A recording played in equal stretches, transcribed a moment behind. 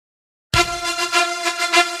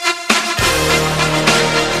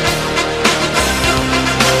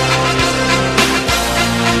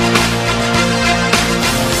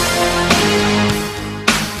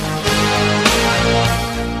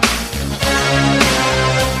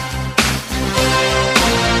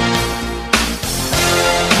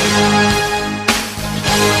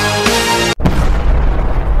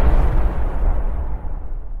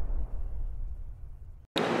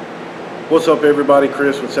What's up, everybody?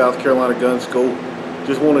 Chris with South Carolina Gun School.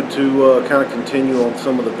 Just wanted to kind of continue on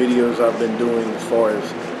some of the videos I've been doing as far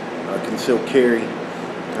as concealed carry.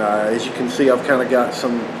 As you can see, I've kind of got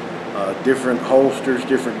some different holsters,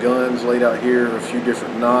 different guns laid out here, a few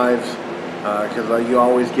different knives, because you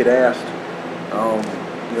always get asked,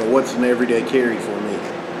 what's an everyday carry for me?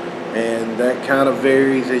 And that kind of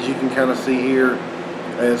varies, as you can kind of see here,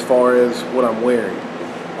 as far as what I'm wearing.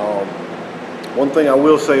 One thing I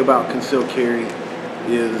will say about concealed carry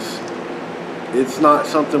is it's not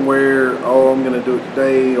something where, oh, I'm going to do it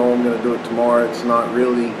today, or I'm going to do it tomorrow. It's not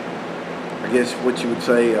really, I guess what you would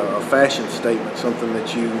say, a fashion statement, something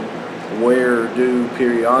that you wear or do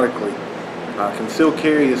periodically. Concealed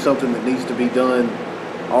carry is something that needs to be done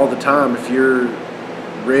all the time if you're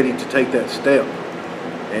ready to take that step.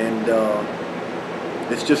 And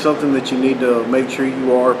it's just something that you need to make sure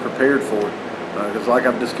you are prepared for. Because like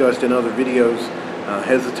I've discussed in other videos,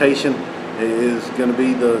 hesitation is going to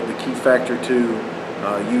be the key factor to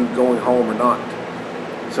you going home or not.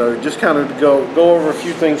 So just kind of go over a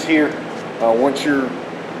few things here. Once you're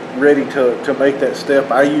ready to make that step,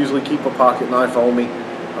 I usually keep a pocket knife on me,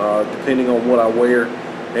 depending on what I wear.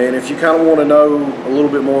 And if you kind of want to know a little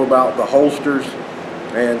bit more about the holsters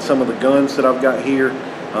and some of the guns that I've got here,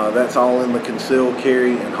 that's all in the concealed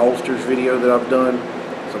carry and holsters video that I've done.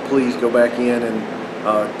 So please go back in and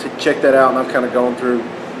check that out. And I've kind of gone through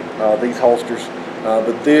these holsters.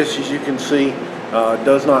 But this, as you can see,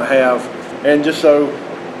 does not have, and just so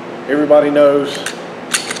everybody knows,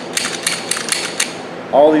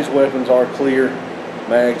 all these weapons are clear,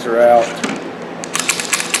 mags are out.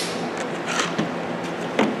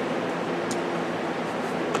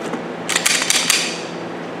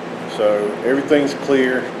 So everything's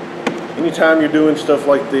clear. Anytime you're doing stuff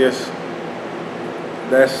like this,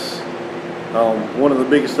 that's one of the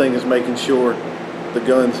biggest things, is making sure the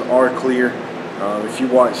guns are clear. If you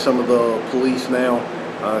watch some of the police now,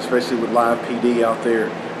 especially with live PD out there,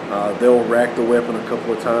 they'll rack the weapon a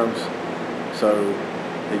couple of times. So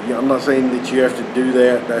I'm not saying that you have to do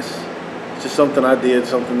that. That's just something I did,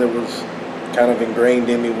 something that was kind of ingrained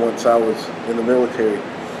in me once I was in the military.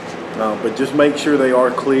 But just make sure they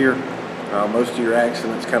are clear. Most of your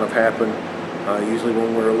accidents kind of happen usually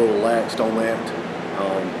when we're a little laxed on that.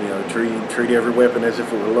 Treat every weapon as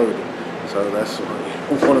if it were loaded. So that's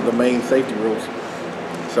one of the main safety rules.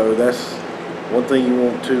 So that's one thing you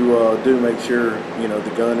want to do. Make sure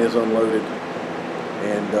the gun is unloaded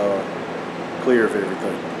and clear of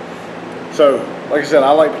everything. So, like I said,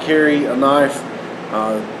 I like to carry a knife.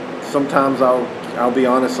 Sometimes I'll be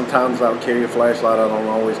honest. Sometimes I'll carry a flashlight. I don't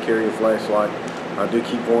always carry a flashlight. I do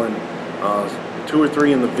keep one, 2 or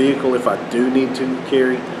 3 in the vehicle if I do need to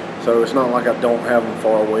carry. So it's not like I don't have them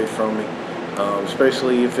far away from me,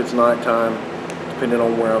 especially if it's nighttime. Depending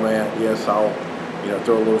on where I'm at, yes, I'll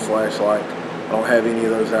throw a little flashlight. I don't have any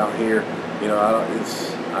of those out here.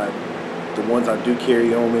 The ones I do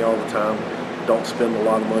carry on me all the time, don't spend a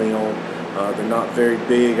lot of money on. They're not very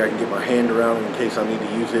big. I can get my hand around them in case I need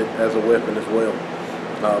to use it as a weapon as well.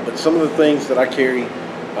 But some of the things that I carry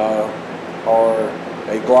are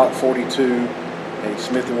a Glock 42, a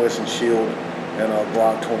Smith & Wesson Shield, and a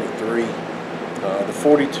Glock 23. The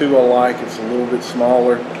 42 I like. It's a little bit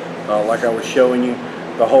smaller. Like I was showing you,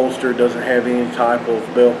 the holster doesn't have any type of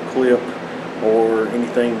belt clip or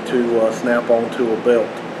anything to snap onto a belt.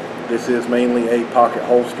 This is mainly a pocket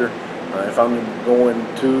holster. If I'm going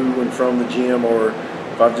to and from the gym, or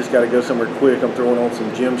if I've just got to go somewhere quick, I'm throwing on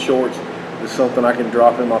some gym shorts, it's something I can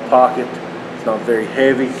drop in my pocket. It's not very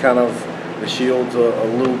heavy. Kind of, the shield's a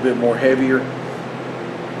little bit more heavier,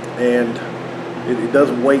 and it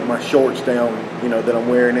doesn't weight my shorts down, that I'm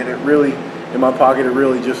wearing. And it really, in my pocket, it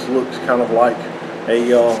really just looks kind of like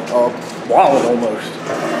a wallet almost.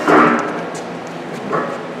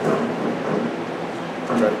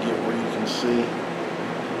 Try to get where you can see.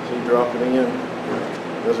 So you drop it in.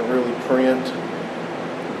 It doesn't really print.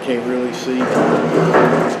 You can't really see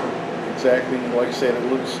exactly. Like I said,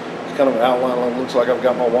 it's kind of an outline. It looks like I've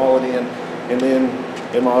got my wallet in, and then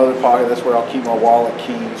in my other pocket, that's where I'll keep my wallet,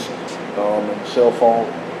 keys, and cell phone,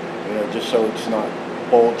 just so it's not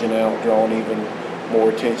bulging out, drawing even more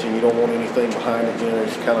attention. You don't want anything behind it,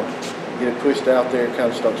 just kind of get it pushed out there. It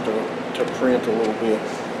kind of starts to print a little bit.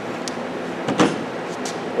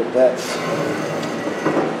 But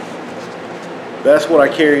that's what I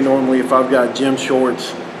carry normally if I've got gym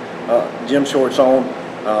shorts on.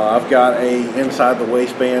 I've got a inside the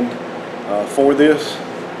waistband for this,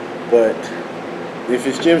 but if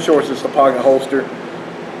it's gym shorts, it's the pocket holster.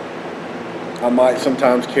 I might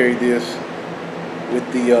sometimes carry this with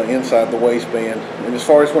the inside the waistband. And as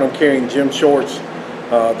far as when I'm carrying gym shorts,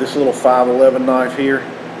 This little 511 knife here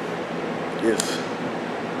is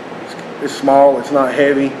small. It's not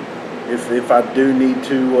heavy. If I do need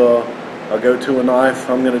to go to a knife,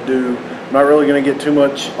 I'm not really going to get too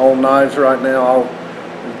much on knives right now.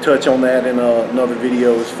 I'll touch on that in another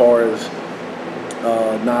video as far as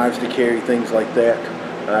knives to carry, things like that,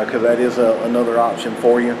 because that is another option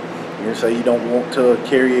for you. You can say you don't want to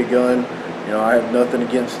carry a gun. You know, I have nothing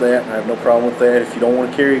against that. I have no problem with that. If you don't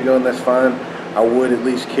want to carry a gun, that's fine. I would at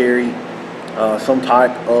least carry some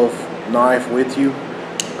type of knife with you.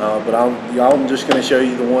 But I'm just going to show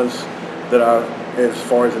you the ones that as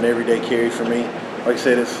far as an everyday carry for me. Like I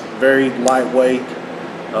said, it's very lightweight,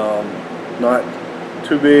 not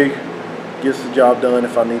too big, gets the job done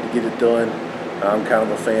if I need to get it done. I'm kind of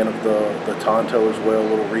a fan of the Tonto as well, a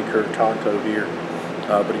little recurve Tonto here.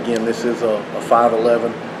 But again, this is a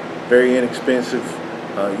 511, very inexpensive,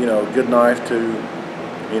 you know, good knife to,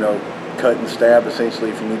 you know, cut and stab,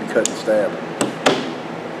 essentially, if you need to cut and stab.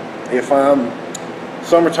 If I'm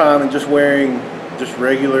summertime and just wearing just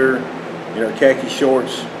regular, you know, khaki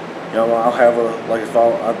shorts, you know, I'll have like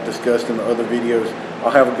I've discussed in the other videos,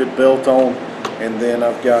 I'll have a good belt on, and then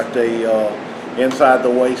I've got a inside the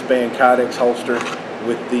waistband Kydex holster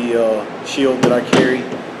with the shield that I carry.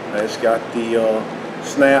 It's got the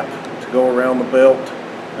snap to go around the belt,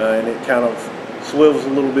 and it kind of swivels a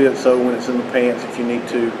little bit, so when it's in the pants, if you need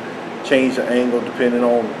to change the angle depending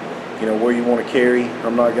on, you know, where you want to carry.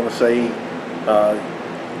 I'm not going to say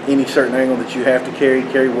any certain angle that you have to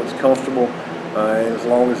carry what's comfortable, and as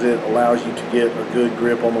long as it allows you to get a good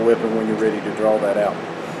grip on the weapon when you're ready to draw that out.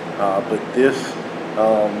 But this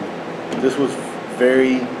was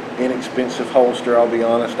very inexpensive holster, I'll be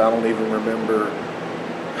honest. I don't even remember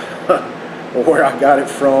where I got it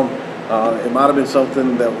from. It might have been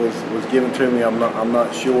something that was given to me, I'm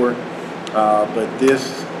not sure. But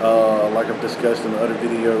this, like I've discussed in the other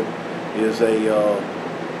video, is a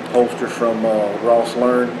holster from Ross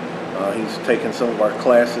Learn. He's taken some of our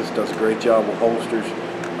classes, does a great job with holsters.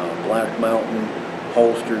 Black Mountain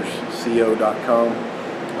Holsters, co.com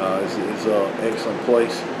is an excellent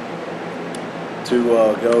place to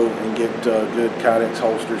go and get good Kydex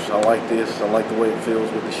holsters. I like this. I like the way it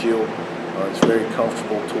feels with the shield. It's very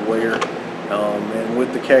comfortable to wear. And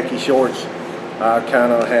with the khaki shorts, I've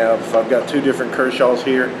got two different Kershaws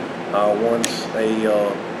here. One's a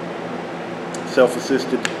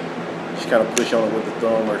self-assisted, just kind of push on it with the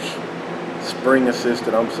thumb, or spring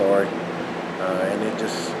assisted, I'm sorry, and it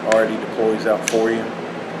just already deploys out for you.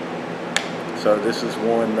 So this is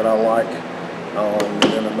one that I like. And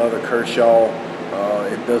then another Kershaw,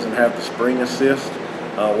 it doesn't have the spring assist.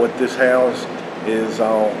 What this has is,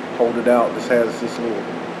 I'll hold it out, this has this little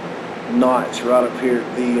notch right up here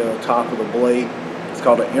at the top of the blade. It's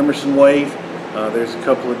called an Emerson Wave. There's a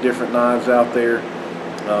couple of different knives out there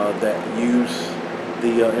that use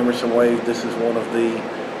the Emerson Wave. This is one of the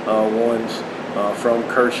ones from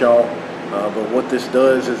Kershaw. But what this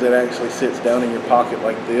does is it actually sits down in your pocket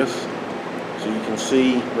like this. So you can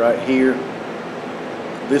see right here,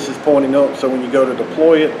 this is pointing up, so when you go to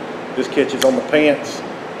deploy it, this catches on the pants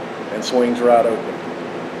and swings right open.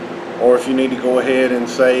 Or if you need to go ahead and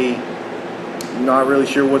say, you're not really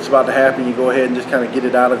sure what's about to happen, you go ahead and just kind of get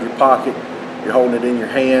it out of your pocket. You're holding it in your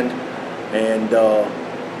hand, and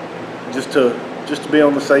just to be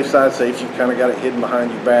on the safe side, say if you kind of got it hidden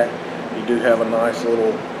behind your back, you do have a nice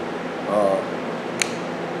little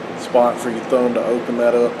spot for your thumb to open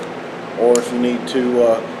that up. Or if you need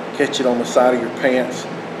to catch it on the side of your pants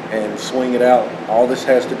and swing it out, all this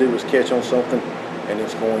has to do is catch on something and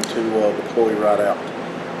it's going to deploy right out.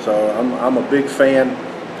 So I'm a big fan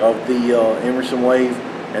of the Emerson Wave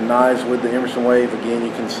and knives with the Emerson Wave. Again,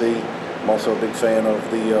 you can see I'm also a big fan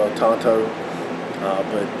of the Tonto,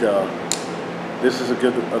 but this is a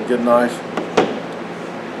good knife.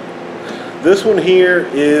 This one here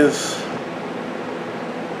is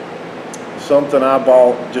something I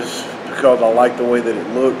bought just because I like the way that it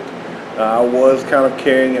looked. I was kind of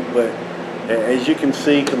carrying it, but as you can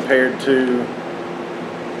see, compared to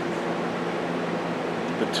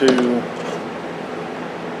the two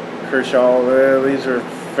Kershaw, these are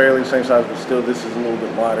fairly the same size, but still this is a little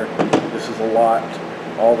bit lighter. This is a lot.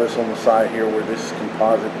 All this on the side here, where this is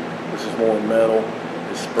composite, this is more metal.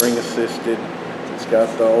 It's spring assisted. It's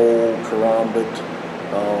got the old karambit.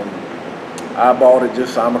 I bought it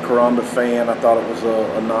just, I'm a karambit fan. I thought it was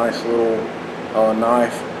a nice little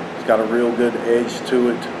knife. It's got a real good edge to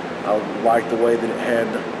it. I like the way that it had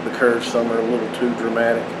the curves. Some are a little too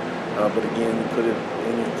dramatic, but again, you put it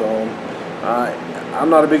in your thumb. I'm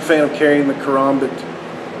not a big fan of carrying the karambit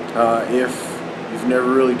if you've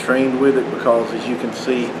never really trained with it, because as you can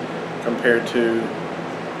see, compared to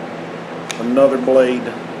another blade.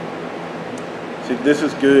 See, this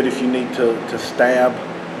is good if you need to stab.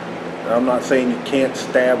 I'm not saying you can't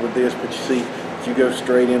stab with this, but you see, if you go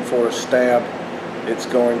straight in for a stab, it's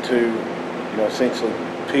going to, you know, essentially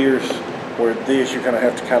pierce, where this you're going to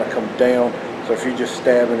have to kind of come down. So if you're just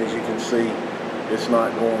stabbing, as you can see, it's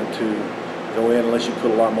not going to go in unless you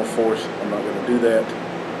put a lot more force. I'm not going to do that.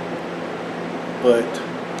 But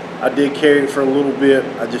I did carry it for a little bit.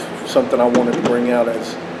 Something I wanted to bring out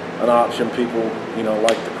as an option. People, you know,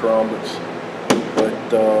 like the Crumbits, but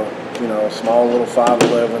you know, a small little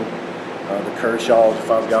 511. The Kershaws, if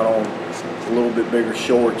I've got on a little bit bigger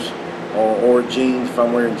shorts or jeans, if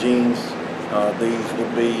I'm wearing jeans, these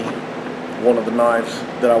would be one of the knives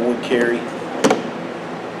that I would carry.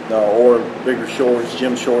 Or bigger shorts,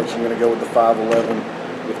 gym shorts, I'm going to go with the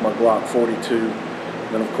 511 with my Glock 42.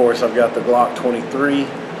 Then of course I've got the Glock 23,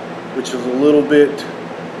 which is a little bit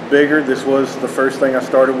bigger. This was the first thing I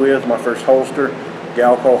started with, my first holster,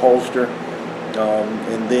 Galco holster.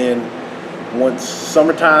 And then once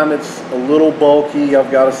summertime, it's a little bulky.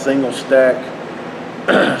 I've got a single stack,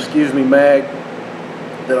 excuse me, mag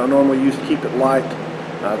that I normally use to keep it light.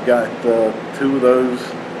 I've got two of those.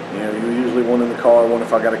 You know, usually one in the car, one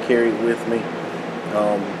if I got to carry it with me.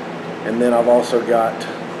 And then I've also got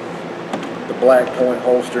the Black Point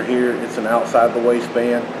holster here. It's an outside the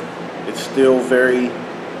waistband. It's still very,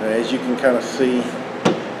 as you can kind of see,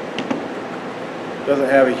 doesn't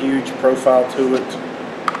have a huge profile to it.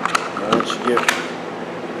 Once you get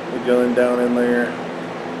the gun down in there,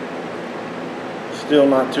 still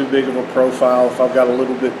not too big of a profile. If I've got a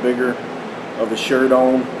little bit bigger of a shirt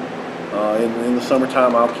on, in the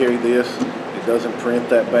summertime I'll carry this. It doesn't print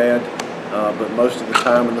that bad, but most of the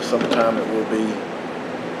time in the summertime it will be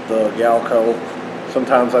the Galco.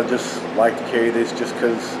 Sometimes I just like to carry this just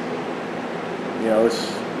because, you know,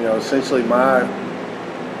 it's, you know, essentially I'm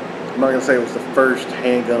not going to say it was the first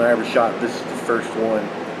handgun I ever shot. This is the first one,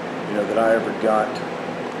 you know, that I ever got,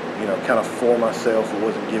 you know, kind of for myself. It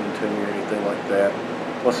wasn't given to me or anything like that.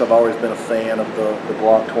 Plus I've always been a fan of the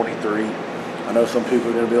Glock 23. I know some people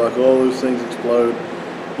are going to be like, oh, those things explode.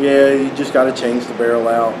 Yeah, you just got to change the barrel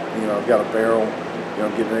out. You know, I've got a barrel, you know,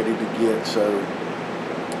 I'm getting ready to get. So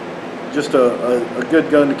just a good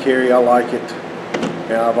gun to carry. I like it.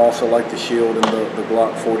 And I've also liked the Shield and the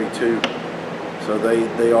Glock 42. So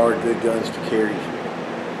they are good guns to carry.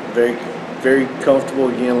 Very, very comfortable.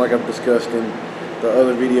 Again, like I've discussed in the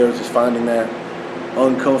other videos, is finding that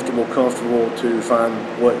uncomfortable comfortable to find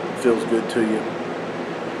what feels good to you.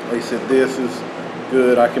 Like I said, this is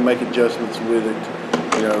good. I can make adjustments with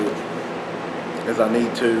it, you know, as I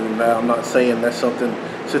need to. Now, I'm not saying that's something,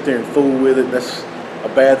 sit there and fool with it. That's a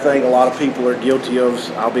bad thing. A lot of people are guilty of.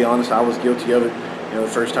 I'll be honest, I was guilty of it. You know,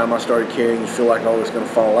 the first time I started carrying, you feel like, oh, it's going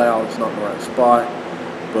to fall out. It's not in the right spot.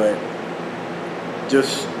 But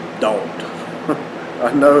just don't.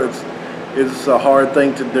 I know it's a hard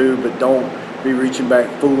thing to do, but don't be reaching back,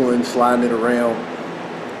 fooling, sliding it around.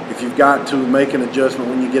 If you've got to make an adjustment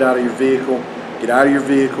when you get out of your vehicle, get out of your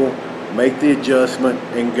vehicle, make the adjustment,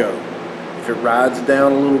 and go. If it rides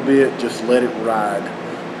down a little bit, just let it ride.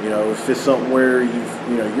 You know, if it's something where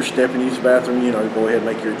you're stepping, use the bathroom, you know, go ahead and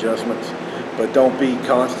make your adjustments. But don't be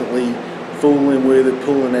constantly fooling with it,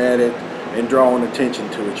 pulling at it, and drawing attention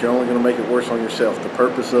to it. You're only going to make it worse on yourself. The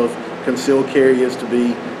purpose of concealed carry is to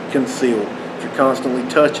be concealed. If you're constantly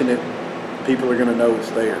touching it, people are going to know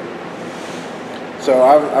it's there. So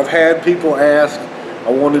I've had people ask.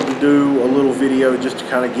 I wanted to do a little video just to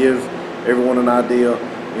kind of give everyone an idea.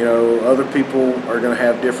 You know, other people are going to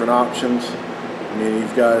have different options. I mean,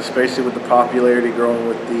 you've got, especially with the popularity growing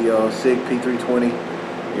with the SIG P320,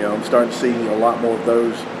 you know, I'm starting to see a lot more of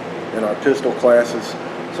those in our pistol classes.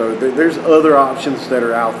 So there's other options that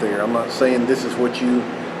are out there. I'm not saying this is what you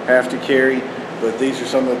have to carry, but these are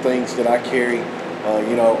some of the things that I carry,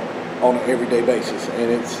 you know, on an everyday basis,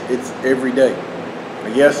 and it's every day.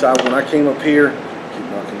 Yes, when I came up here, keep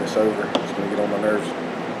knocking this over, it's going to get on my nerves.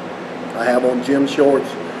 I have on gym shorts.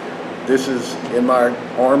 This is in my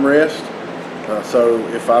armrest, so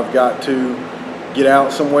if I've got to get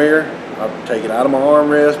out somewhere, I'll take it out of my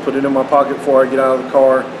armrest, put it in my pocket before I get out of the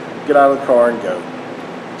car, and go.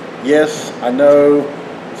 Yes, I know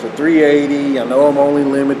it's a 380. I know I'm only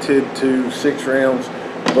limited to 6 rounds,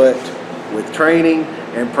 but with training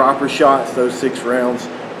and proper shots, those 6 rounds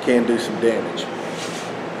can do some damage.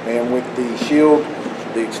 And with the Shield,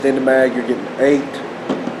 the extended mag, you're getting 8.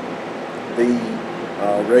 The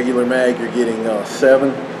regular mag, you're getting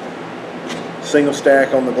 7. Single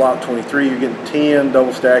stack on the Glock 23, you're getting 10.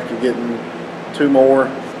 Double stack, you're getting 2 more.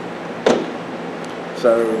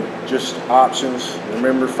 So just options.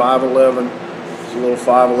 Remember, 511, It's a little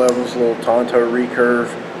 511, it's a little Tonto recurve.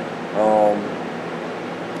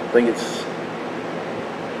 I think it's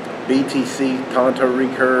BTC Tonto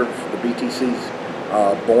recurve. The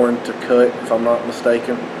BTC's born to cut, if I'm not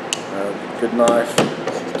mistaken. Good knife.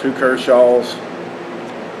 2 Kershaws.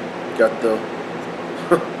 Got the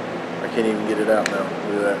I can't even get it out now.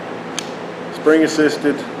 Look at that. Spring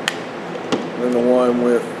assisted. And then the one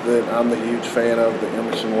with that I'm the huge fan of, the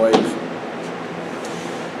Emerson Wave.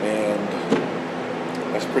 And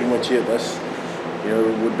that's pretty much it. That's, you know,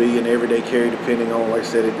 it would be an everyday carry depending on, like I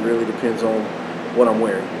said, it really depends on what I'm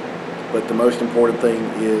wearing. But the most important thing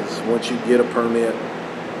is once you get a permit,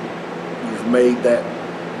 you've made that.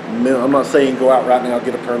 I'm not saying go out right now,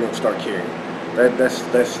 get a permit and start carrying.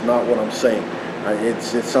 That's not what I'm saying.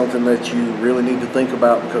 It's something that you really need to think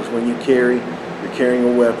about, because when you carry, you're carrying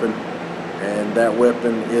a weapon, and that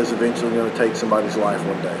weapon is eventually going to take somebody's life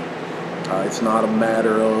one day. It's not a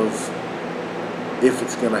matter of if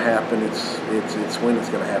it's going to happen. It's when it's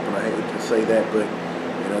going to happen. I hate to say that, but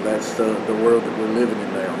you know, that's the world that we're living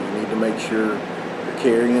in now. You need to make sure you're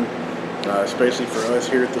carrying, especially for us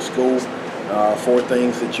here at the school. 4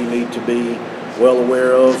 things that you need to be well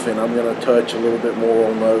aware of, and I'm going to touch a little bit more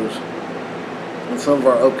on those in some of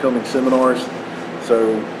our upcoming seminars.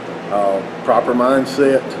 So proper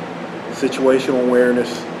mindset, situational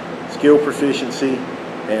awareness, skill proficiency,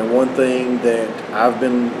 and one thing that I've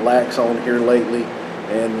been lax on here lately,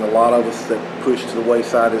 and a lot of us that push to the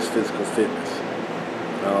wayside, is physical fitness.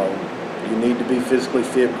 You need to be physically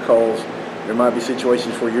fit, because there might be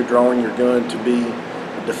situations where you're drawing your gun to be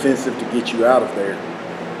defensive to get you out of there,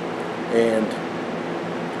 and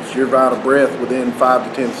if you're out of breath within 5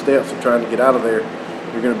 to 10 steps of trying to get out of there,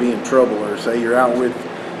 you're going to be in trouble. Or say you're out with,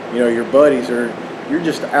 you know, your buddies, or you're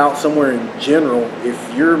just out somewhere in general.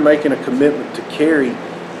 If you're making a commitment to carry,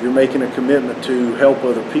 you're making a commitment to help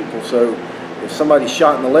other people. So if somebody's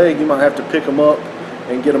shot in the leg, you might have to pick them up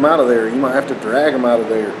and get them out of there. You might have to drag them out of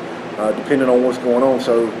there, depending on what's going on.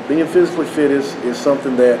 So being physically fit is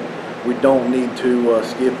something that we don't need to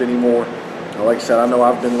skip anymore. Like I said, I know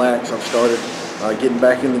I've been lax. I've started getting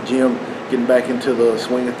back in the gym, getting back into the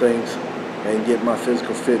swing of things, and getting my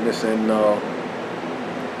physical fitness and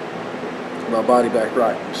my body back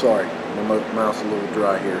right. I'm sorry, my mouth's a little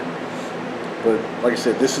dry here. But like I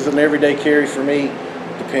said, this is an everyday carry for me,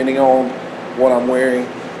 depending on what I'm wearing.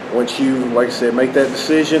 Once you, like I said, make that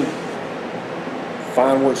decision,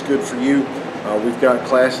 find what's good for you. We've got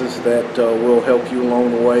classes that will help you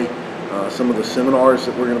along the way. Some of the seminars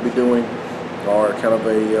that we're going to be doing are kind of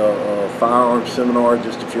a firearm seminar,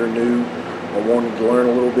 just if you're new or wanting to learn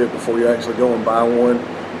a little bit before you actually go and buy one.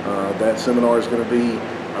 That seminar is going to be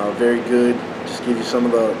very good. Just give you some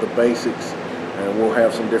of the basics, and we'll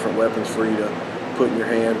have some different weapons for you to put in your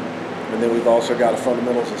hand. And then we've also got a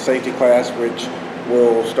fundamentals and safety class, which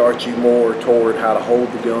will start you more toward how to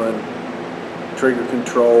hold the gun, trigger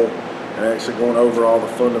control, and actually going over all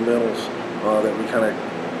the fundamentals that we kind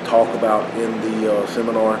of talk about in the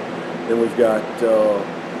seminar. Then we've got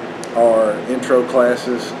our intro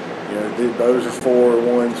classes. You know, those are for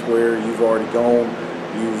ones where you've already gone,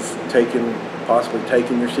 you've possibly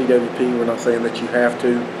taken your CWP. We're not saying that you have to.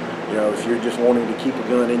 You know, if you're just wanting to keep a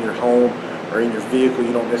gun in your home or in your vehicle,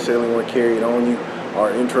 you don't necessarily want to carry it on you.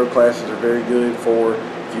 Our intro classes are very good for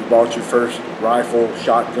if you bought your first rifle,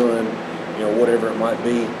 shotgun, you know, whatever it might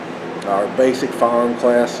be. Our basic firearm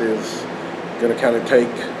class is going to kind of take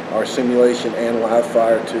our simulation and live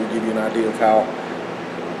fire to give you an idea of how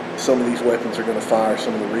some of these weapons are going to fire,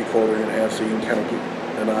 some of the recoil they're going to have, so you can kind of get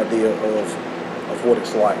an idea of what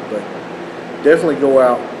it's like. But definitely go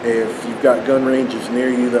out if you've got gun ranges near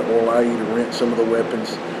you that will allow you to rent some of the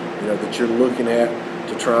weapons, you know, that you're looking at,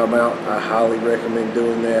 to try them out. I highly recommend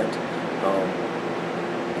doing that.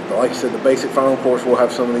 Like I said, the basic firearm course will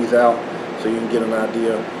have some of these out, so you can get an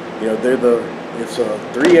idea. You know, it's a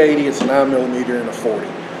 380, it's a 9mm, and a 40.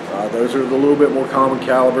 Those are the little bit more common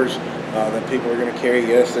calibers that people are going to carry.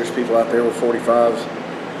 Yes, there's people out there with 45s.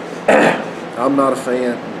 I'm not a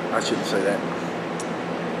fan. I shouldn't say that.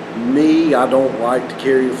 Me, I don't like to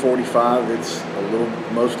carry a 45. It's a little.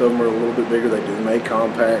 Most of them are a little bit bigger. They do make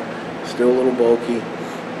compact, still a little bulky.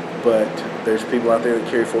 But there's people out there that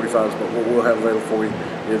carry 45s. But what we'll have available for you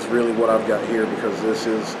is really what I've got here, because this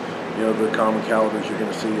is, you know, the common calibers you're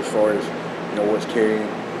going to see as far as, you know, what's carrying.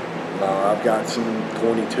 I've got some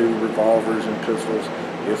 22 revolvers and pistols,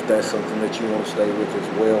 if that's something that you want to stay with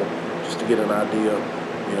as well, just to get an idea,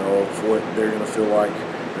 you know, of what they're going to feel like.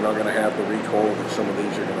 They're not going to have the recoil that some of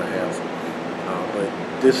these are going to have.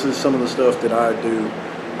 But this is some of the stuff that I do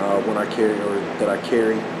when I carry, or that I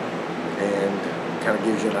carry, and kind of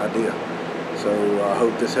gives you an idea. So I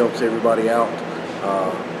hope this helps everybody out.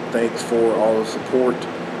 Thanks for all the support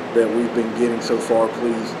that we've been getting so far.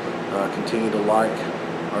 Please continue to like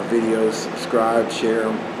our videos, subscribe, share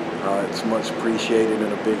them. It's much appreciated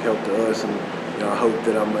and a big help to us, and I hope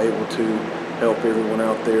that I'm able to help everyone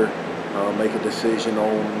out there make a decision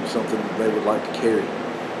on something that they would like to carry.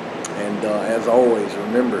 And as always,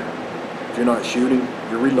 remember, if you're not shooting,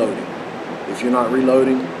 you're reloading. If you're not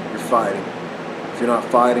reloading, you're fighting. If you're not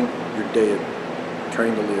fighting, you're dead.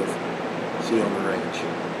 Train to live. See you on the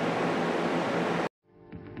range.